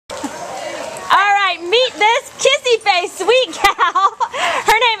Meet this kissy face sweet cow.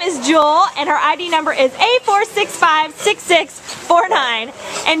 Her name is Jewel, and her ID number is A4656649.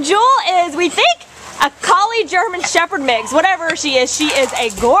 And Jewel is, we think, a collie German Shepherd mix. Whatever she is a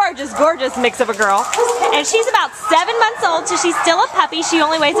gorgeous, gorgeous mix of a girl. And she's about 7 months old, so she's still a puppy. She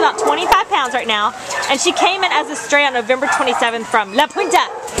only weighs about 25 pounds right now. And she came in as a stray on November 27th from La Punta.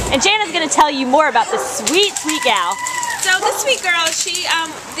 And Jana's going to tell you more about this sweet, sweet gal. So this sweet girl, she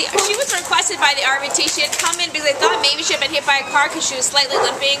was requested by the RVT. She had come in because they thought maybe she had been hit by a car because she was slightly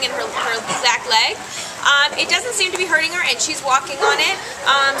limping in her back leg. It doesn't seem to be hurting her, and she's walking on it.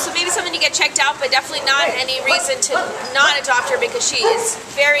 So maybe something to get checked out, but definitely not any reason to not adopt her because she is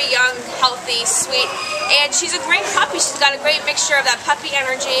very young, healthy, sweet, and she's a great puppy. She's got a great mixture of that puppy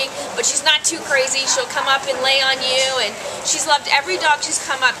energy, but she's not too crazy. She'll come up and lay on you, and she's loved every dog she's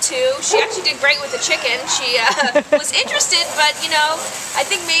come up to. She actually did great with the chicken. She was interested, but you know, I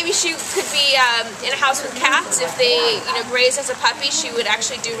think maybe she could be in a house with cats. If they, raised as a puppy, she would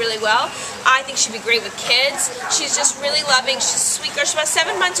actually do really well. I think she'd be great with kids. She's just really loving. She's a sweet girl. She's about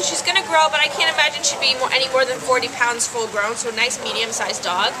 7 months, so she's gonna grow, but I can't imagine she'd be any more than 40 pounds full grown. So a nice medium-sized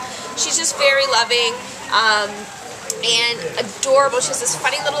dog. She's just very loving. And adorable. She has this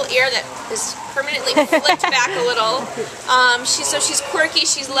funny little ear that is permanently flipped back a little. She's quirky,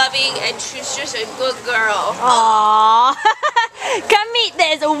 she's loving, and she's just a good girl. Aww. Come meet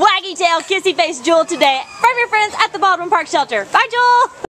this waggy tail kissy face Jewel today from your friends at the Baldwin Park Shelter. Bye, Jewel.